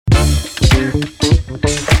Welcome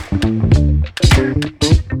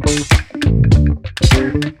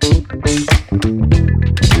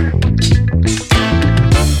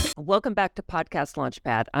back to Podcast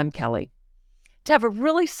Launchpad. I'm Kelly. To have a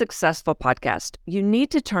really successful podcast, you need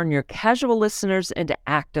to turn your casual listeners into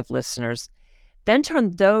active listeners, then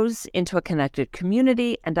turn those into a connected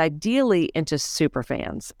community and ideally into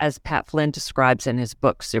superfans, as Pat Flynn describes in his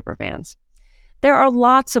book, Superfans. There are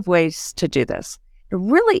lots of ways to do this. A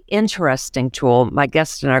really interesting tool my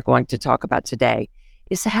guest and I are going to talk about today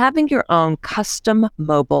is having your own custom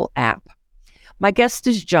mobile app. My guest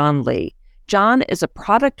is John Lee. John is a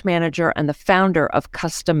product manager and the founder of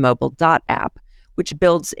CustomMobile.app, which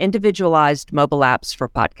builds individualized mobile apps for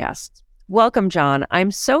podcasts. Welcome, John.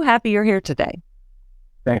 I'm so happy you're here today.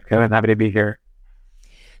 Thanks, Kevin. Happy to be here.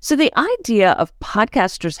 So the idea of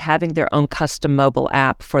podcasters having their own custom mobile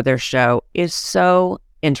app for their show is so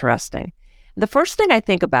interesting. The first thing I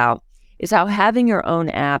think about is how having your own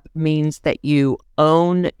app means that you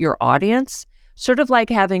own your audience, sort of like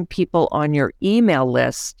having people on your email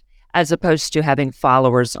list as opposed to having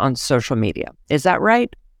followers on social media. Is that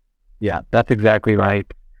right? Yeah, that's exactly right.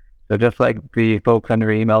 So just like the folks on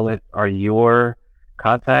your email list are your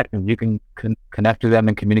contact, and you can connect to them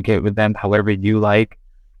and communicate with them however you like,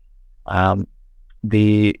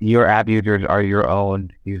 your app users are your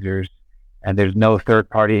own users, and there's no third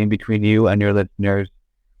party in between you and your listeners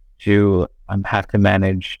to have to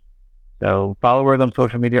manage. So followers on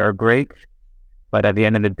social media are great, but at the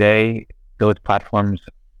end of the day, those platforms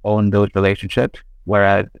own those relationships,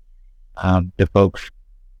 whereas the folks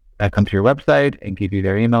that come to your website and give you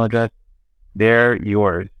their email address, they're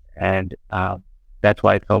yours. And that's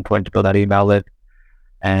why it's so important to build that email list.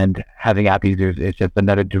 And having app users is just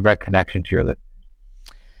another direct connection to your list.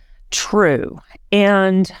 True.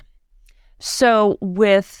 And so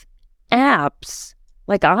with apps,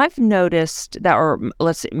 like I've noticed that, or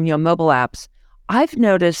let's say, mobile apps, I've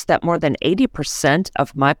noticed that more than 80%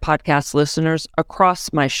 of my podcast listeners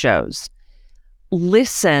across my shows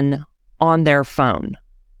listen on their phone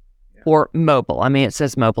or mobile. I mean, it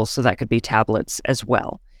says mobile, so that could be tablets as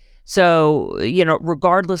well. So,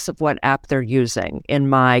 regardless of what app they're using, in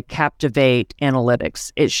my Captivate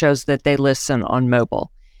analytics, it shows that they listen on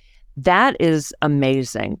mobile. That is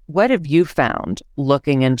amazing. What have you found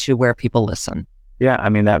looking into where people listen? Yeah, I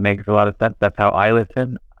mean, that makes a lot of sense. That's how I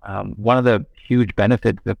listen. One of the huge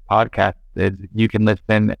benefits of podcasts is you can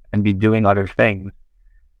listen and be doing other things.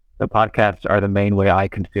 The podcasts are the main way I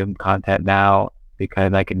consume content now,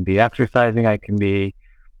 because I can be exercising, I can be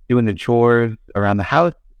doing the chores around the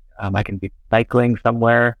house, I can be cycling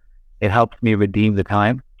somewhere. It helps me redeem the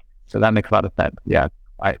time. So that makes a lot of sense. Yeah,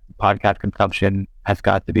 podcast consumption has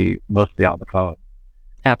got to be mostly on the phone.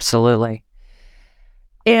 Absolutely.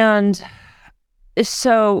 And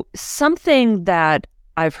so something that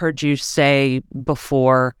I've heard you say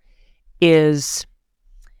before is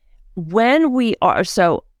when we are,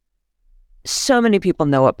 so many people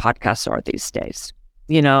know what podcasts are these days.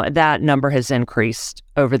 That number has increased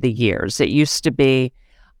over the years. It used to be,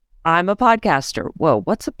 I'm a podcaster. Whoa,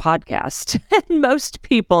 what's a podcast? And most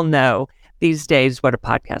people know these days what a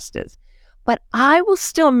podcast is. But I will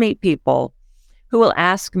still meet people who will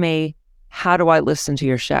ask me, how do I listen to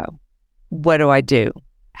your show? What do I do?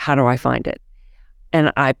 How do I find it?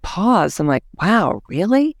 And I pause. I'm like, wow,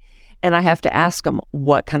 really? And I have to ask them,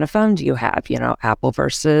 what kind of phone do you have? Apple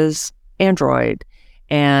versus Android.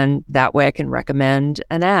 And that way I can recommend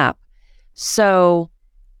an app. So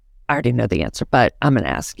I already know the answer, but I'm going to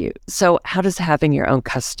ask you. So how does having your own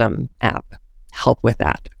custom app help with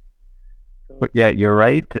that? Yeah, you're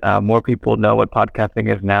right. More people know what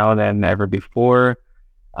podcasting is now than ever before.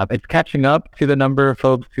 It's catching up to the number of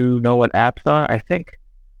folks who know what apps are. I think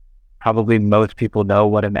probably most people know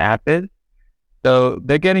what an app is. So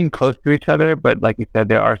they're getting close to each other, but like you said,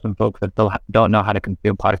 there are some folks that still don't know how to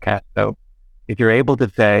consume podcasts. So if you're able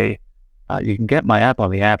to say, you can get my app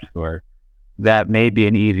on the App Store, that may be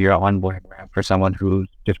an easier onboarding ramp for someone who's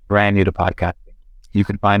just brand new to podcasting. You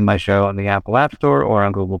can find my show on the Apple App Store or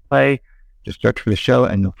on Google Play. Just search for the show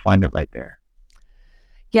and you'll find it right there.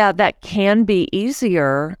 Yeah, that can be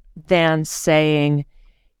easier than saying,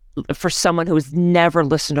 for someone who has never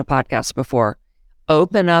listened to podcasts before,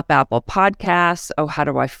 open up Apple Podcasts. Oh, how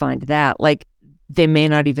do I find that? Like, they may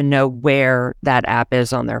not even know where that app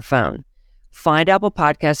is on their phone. Find Apple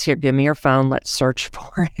Podcasts. Here, give me your phone. Let's search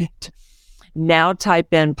for it. Now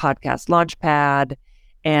type in Podcast Launchpad,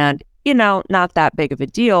 and, not that big of a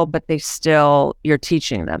deal, but you're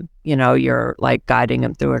teaching them, you're like guiding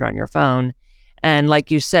them through it on your phone. And like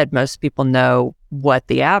you said, most people know what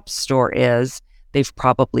the App Store is. They've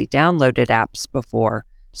probably downloaded apps before.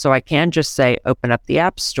 So I can just say, open up the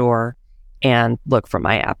App Store and look for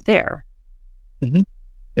my app there. Mm-hmm.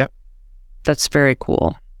 Yep. That's very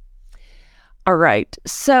cool. All right.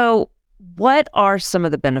 So what are some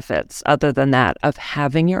of the benefits other than that of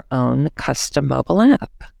having your own custom mobile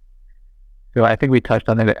app? So I think we touched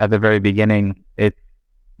on it at the very beginning. It's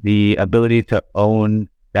the ability to own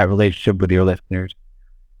that relationship with your listeners.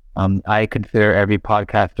 I consider every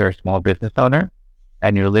podcaster a small business owner,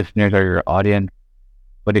 and your listeners are your audience.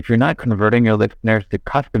 But if you're not converting your listeners to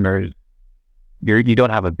customers, you don't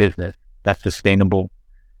have a business that's sustainable.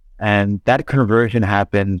 And that conversion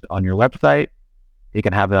happens on your website. You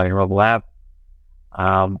can have it on your mobile app.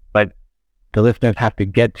 But the listeners have to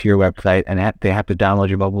get to your website, and they have to download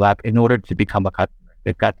your mobile app in order to become a customer.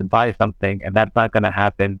 They've got to buy something, and that's not going to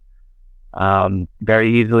happen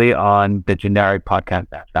very easily on the generic podcast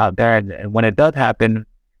apps out there. And when it does happen,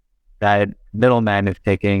 that middleman is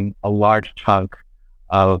taking a large chunk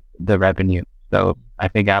of the revenue. So I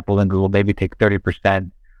think Apple and Google maybe take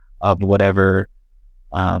 30% of whatever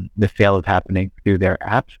the sale is happening through their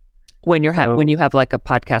apps. When you have like a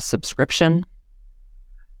podcast subscription?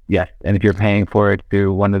 Yes. And if you're paying for it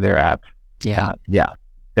through one of their apps,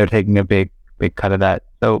 they're taking a big cut of that.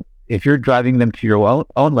 So if you're driving them to your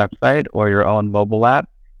own website or your own mobile app,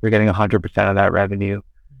 you're getting 100% of that revenue.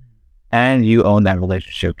 And you own that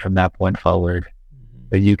relationship from that point forward.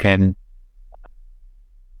 So you can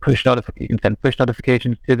send push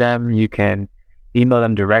notifications to them. You can email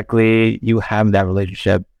them directly. You have that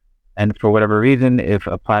relationship. And for whatever reason, if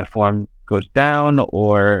a platform goes down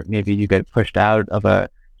or maybe you get pushed out of a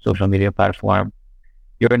social media platform,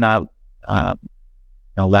 you're not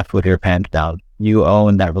left with your pants down. You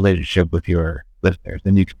own that relationship with your listeners,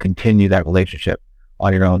 and you can continue that relationship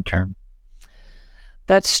on your own terms.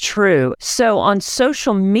 That's true. So on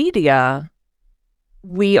social media,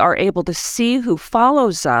 we are able to see who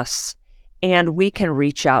follows us, and we can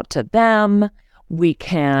reach out to them. We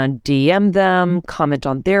can DM them, comment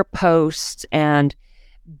on their posts, and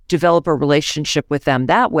develop a relationship with them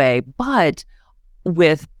that way. But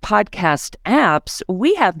with podcast apps,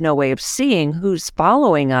 we have no way of seeing who's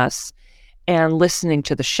following us and listening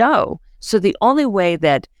to the show. So the only way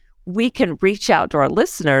that we can reach out to our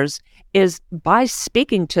listeners is by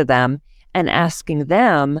speaking to them and asking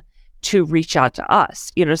them to reach out to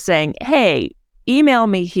us, saying, hey, email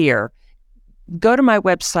me here, go to my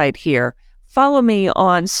website here, follow me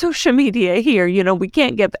on social media here. We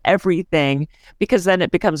can't give everything because then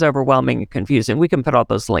it becomes overwhelming and confusing. We can put all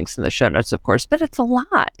those links in the show notes, of course, but it's a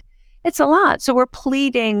lot. It's a lot. So we're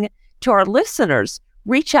pleading to our listeners,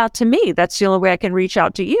 reach out to me. That's the only way I can reach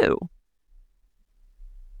out to you.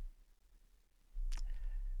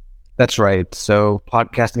 That's right. So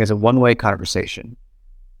podcasting is a one-way conversation.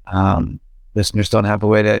 Listeners don't have a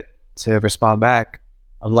way to respond back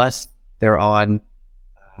unless they're on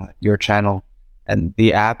your channel, and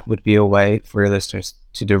the app would be a way for your listeners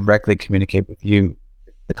to directly communicate with you,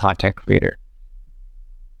 the content creator.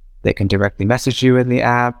 They can directly message you in the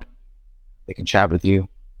app, they can chat with you,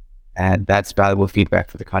 and that's valuable feedback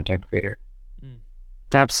for the content creator.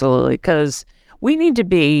 Absolutely, because we need to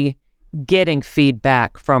be getting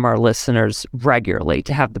feedback from our listeners regularly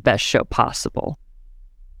to have the best show possible,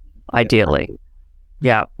 ideally.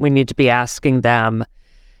 Yeah, we need to be asking them.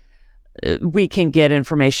 We can get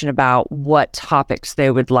information about what topics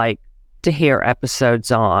they would like to hear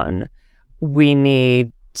episodes on. We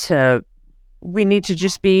need to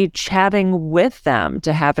just be chatting with them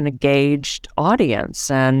to have an engaged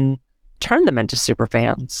audience and turn them into super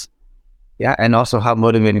fans. Yeah, and also how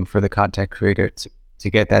motivating for the content creator to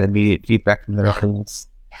get that immediate feedback from their audience.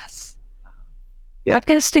 Yes. Yeah.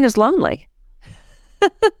 Podcasting is lonely.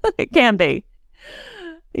 It can be.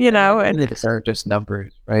 And it's not just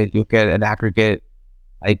numbers, right? You'll get an aggregate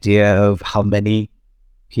idea of how many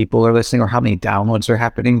people are listening or how many downloads are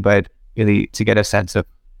happening, but really to get a sense of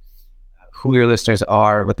who your listeners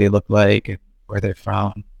are, what they look like, and where they're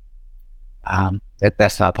from,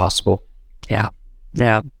 that's not possible. Yeah,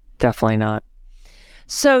 definitely not.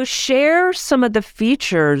 So share some of the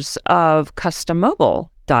features of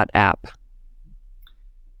CustomMobile.app.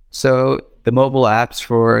 So the mobile apps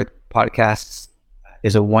for podcasts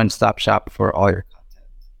is a one-stop shop for all your content.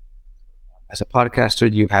 As a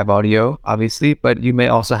podcaster, you have audio, obviously, but you may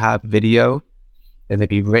also have video. There may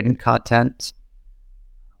be written content.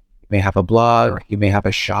 You may have a blog. You may have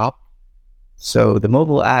a shop. So the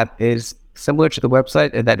mobile app is similar to the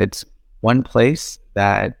website in that it's one place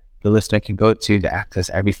that the listener can go to access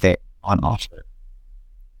everything on offer.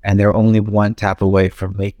 And they're only one tap away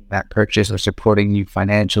from making that purchase or supporting you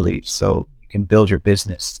financially so you can build your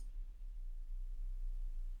business.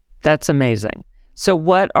 That's amazing. So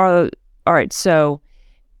all right, so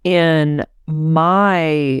in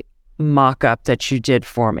my mock-up that you did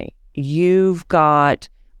for me, you've got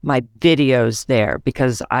my videos there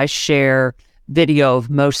because I share video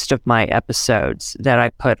of most of my episodes that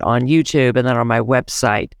I put on YouTube and then on my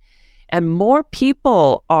website. And more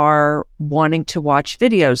people are wanting to watch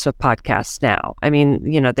videos of podcasts now. I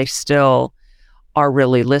mean, they still are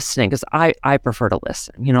really listening because I prefer to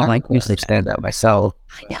listen. I like you usually said. understand that myself.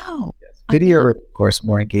 I know. Video, of course,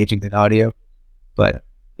 more engaging than audio. But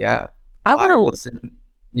yeah, I want to listen.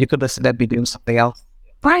 You could listen and be doing something else.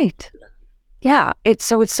 Right. Yeah. It's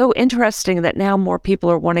so interesting that now more people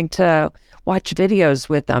are wanting to watch videos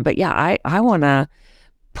with them. But yeah, I want to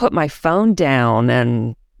put my phone down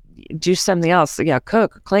and do something else. Yeah,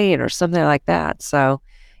 cook or clean or something like that. So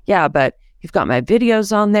yeah, but you've got my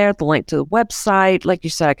videos on there, the link to the website. Like you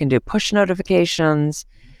said, I can do push notifications.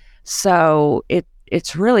 So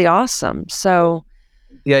it's really awesome. So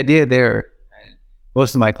the idea there,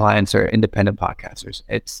 most of my clients are independent podcasters.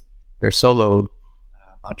 They're solo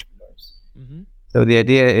entrepreneurs. Mm-hmm. So the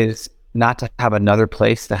idea is not to have another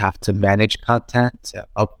place to have to manage content, to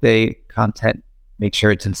update content, make sure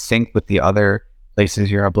it's in sync with the other places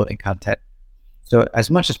you're uploading content. So as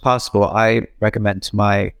much as possible, I recommend to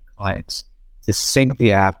my clients to sync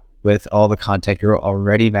the app with all the content you're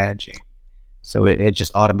already managing. So it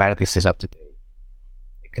just automatically stays up to date.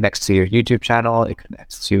 It connects to your YouTube channel. It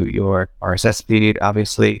connects to your RSS feed,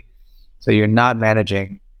 obviously. So you're not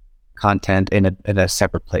managing content in a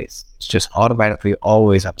separate place. It's just automatically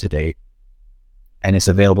always up to date. And it's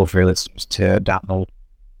available for your listeners to download.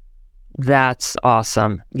 That's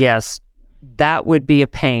awesome. Yes, that would be a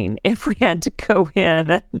pain if we had to go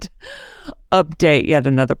in and update yet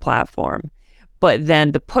another platform. But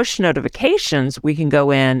then the push notifications, we can go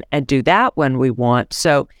in and do that when we want.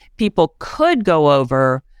 So people could go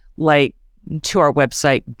over to our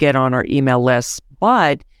website, get on our email list,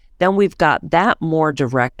 but then we've got that more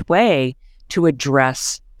direct way to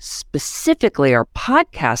address specifically our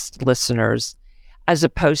podcast listeners as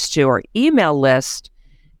opposed to our email list,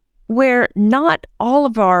 where not all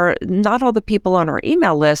the people on our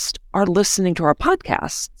email list are listening to our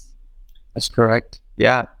podcasts. That's correct.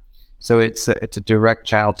 Yeah. So it's a direct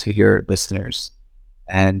channel to your listeners,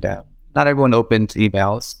 and not everyone opens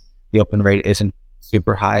emails. The open rate isn't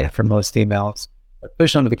super high for most emails, but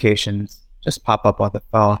push notifications just pop up on the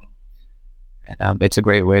phone, and it's a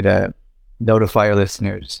great way to notify your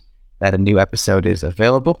listeners that a new episode is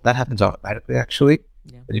available. That happens automatically, actually.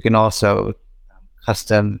 Yeah. But you can also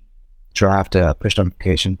custom draft a push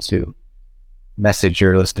notification to message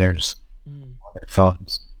your listeners on their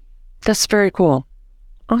phones. That's very cool.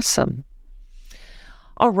 Awesome.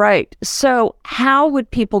 All right. So how would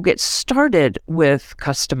people get started with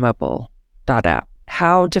CustomMobile.app?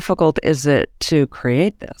 How difficult is it to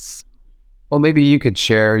create this? Well, maybe you could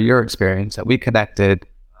share your experience. We connected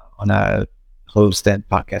on a host and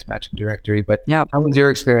podcast matching directory, but yeah, how was your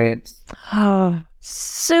experience?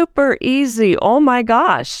 Super easy. Oh my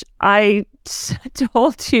gosh. I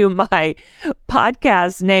told you my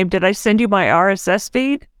podcast name. Did I send you my RSS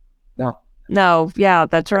feed? No. Yeah,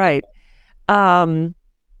 that's right. And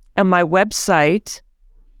my website.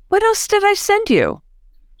 What else did I send you?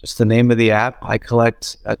 Just the name of the app. I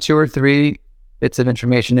collect 2 or 3 bits of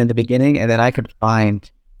information in the beginning, and then I could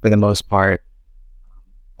find, for the most part,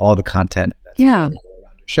 all the content. Yeah.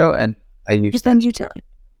 Show, and I use them. You did.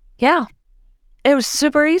 Yeah. It was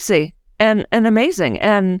super easy and amazing.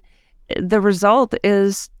 And the result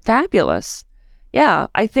is fabulous. Yeah,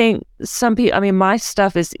 I think some people, my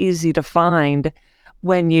stuff is easy to find.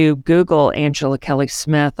 When you Google Angela Kelly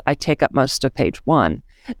Smith, I take up most of page 1.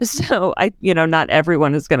 So not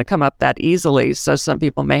everyone is going to come up that easily. So some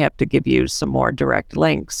people may have to give you some more direct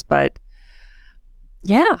links, but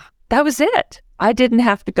yeah, that was it. I didn't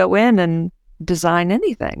have to go in and design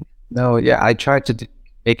anything. No, yeah, I tried to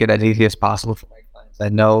make it as easy as possible for my clients. I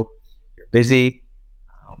know you're busy,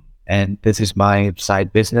 and this is my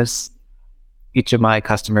side business. Each of my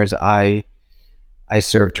customers, I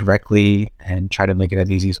serve directly and try to make it as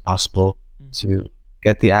easy as possible to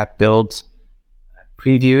get the app built,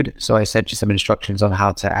 previewed. So I sent you some instructions on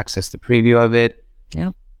how to access the preview of it.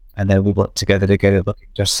 Yeah. And then we work together to get it looking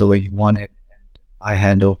just the way you want it. And I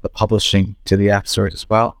handle the publishing to the app stores as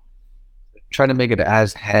well. Try to make it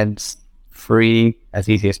as hands-free, as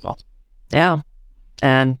easy as possible. Yeah.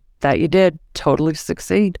 And that you did totally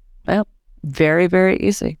succeed. Well, very, very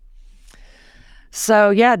easy. So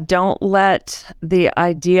yeah, don't let the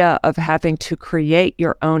idea of having to create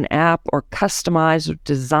your own app or customize or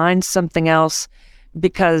design something else,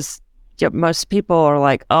 because most people are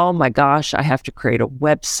like, oh my gosh, I have to create a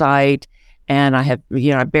website And I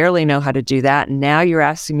barely know how to do that. And now you're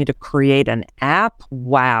asking me to create an app.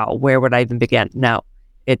 Wow. Where would I even begin? No,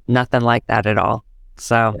 nothing like that at all.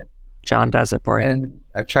 So John does it for you. And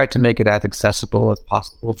I've tried to make it as accessible as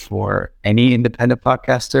possible for any independent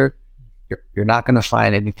podcaster. You're not going to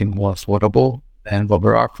find anything more affordable than what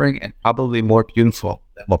we're offering, and probably more beautiful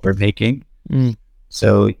than what we're making.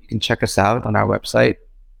 So you can check us out on our website.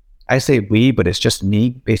 I say we, but it's just me,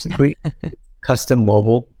 basically.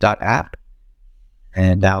 custommobile.app.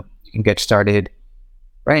 And now you can get started.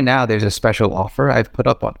 Right now, there's a special offer I've put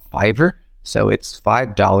up on Fiverr. So it's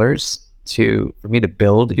 $5 for me to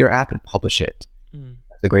build your app and publish it.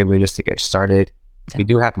 That's a great way just to get started. We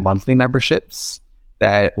do have monthly memberships.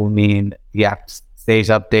 That will mean the app stays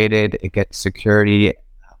updated. It gets security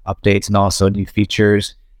updates and also new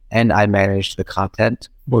features. And I manage the content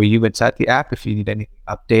for you inside the app if you need anything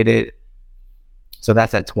updated. So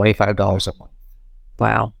that's at $25 a month.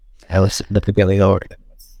 Wow. That was significantly lower than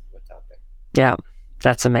what's out there. Yeah,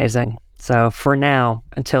 that's amazing. So for now,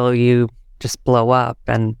 until you just blow up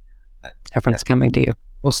and everyone's coming to you.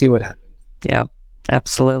 We'll see what happens. Yeah,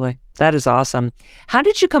 absolutely. That is awesome. How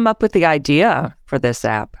did you come up with the idea for this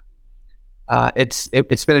app? It's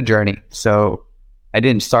been a journey. So I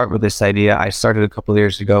didn't start with this idea. I started a couple of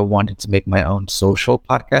years ago, wanted to make my own social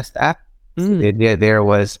podcast app. So the idea there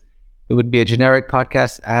was it would be a generic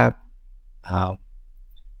podcast app.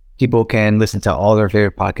 People can listen to all their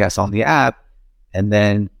favorite podcasts on the app and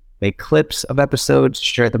then make clips of episodes,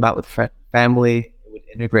 share them out with family. It would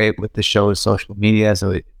integrate with the show's social media.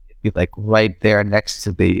 So it'd be like right there next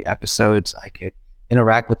to the episodes. I could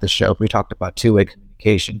interact with the show. We talked about two-way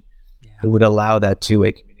communication. Yeah. It would allow that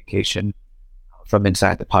two-way communication from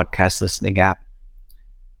inside the podcast listening app.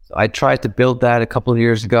 So I tried to build that a couple of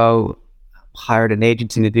years ago, hired an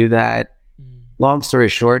agency to do that. Long story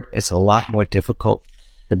short, it's a lot more difficult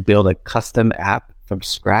to build a custom app from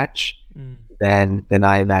scratch than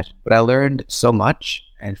I imagined. But I learned so much.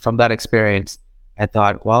 And from that experience, I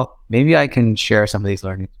thought, well, maybe I can share some of these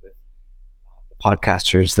learnings with the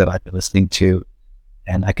podcasters that I've been listening to,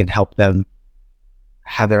 and I can help them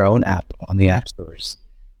have their own app on the app stores.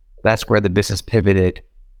 That's where the business pivoted.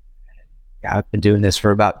 Yeah, I've been doing this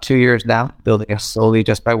for about 2 years now, building it solely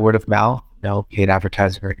just by word of mouth, no paid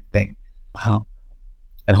advertising or anything. Wow.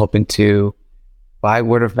 And hoping to, by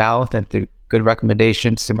word of mouth and through good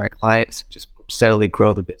recommendations to my clients, just steadily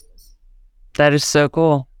grow the business. That is so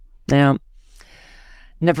cool. Yeah.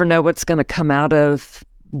 Never know what's going to come out of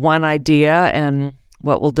one idea and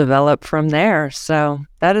what will develop from there. So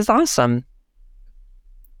that is awesome.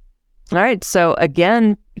 All right. So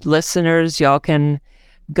again, listeners, y'all can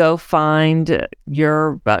go find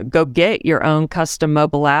go get your own custom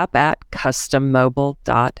mobile app at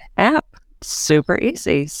custommobile.app. Super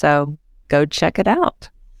easy. So go check it out.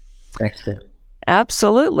 Thanks, David.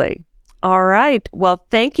 Absolutely. All right. Well,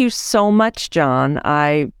 thank you so much, John.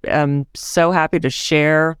 I am so happy to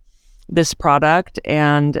share this product,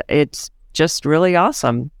 and it's just really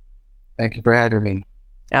awesome. Thank you for having me.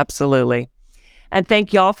 Absolutely. And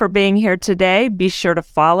thank y'all for being here today. Be sure to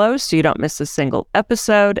follow so you don't miss a single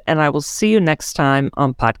episode, and I will see you next time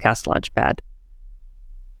on Podcast Launchpad.